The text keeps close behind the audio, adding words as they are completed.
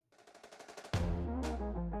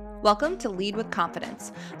Welcome to Lead with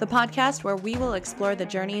Confidence, the podcast where we will explore the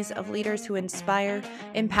journeys of leaders who inspire,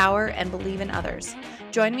 empower, and believe in others.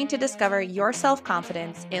 Join me to discover your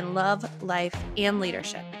self-confidence in love, life, and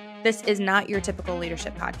leadership. This is not your typical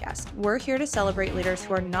leadership podcast. We're here to celebrate leaders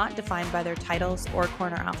who are not defined by their titles or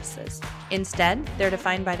corner offices. Instead, they're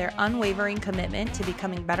defined by their unwavering commitment to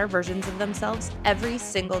becoming better versions of themselves every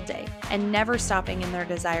single day and never stopping in their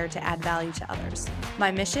desire to add value to others.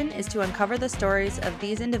 My mission is to uncover the stories of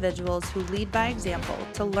these individuals who lead by example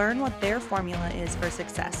to learn what their formula is for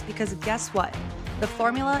success, because guess what? The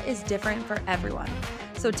formula is different for everyone.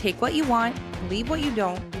 So take what you want, leave what you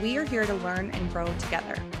don't. We are here to learn and grow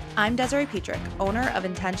together. I'm Desiree Petrick, owner of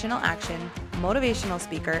Intentional Action, motivational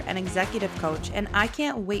speaker, and executive coach, and I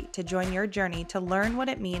can't wait to join your journey to learn what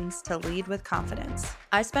it means to lead with confidence.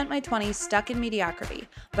 I spent my 20s stuck in mediocrity,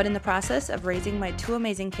 but in the process of raising my two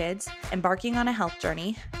amazing kids, embarking on a health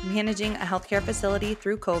journey, managing a healthcare facility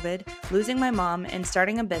through COVID, losing my mom, and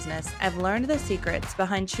starting a business, I've learned the secrets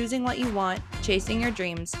behind choosing what you want, chasing your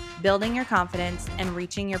dreams, building your confidence, and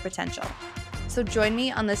reaching your potential. So join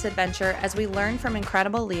me on this adventure as we learn from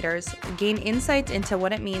incredible leaders, gain insights into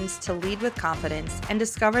what it means to lead with confidence, and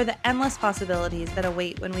discover the endless possibilities that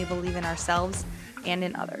await when we believe in ourselves and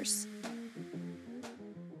in others.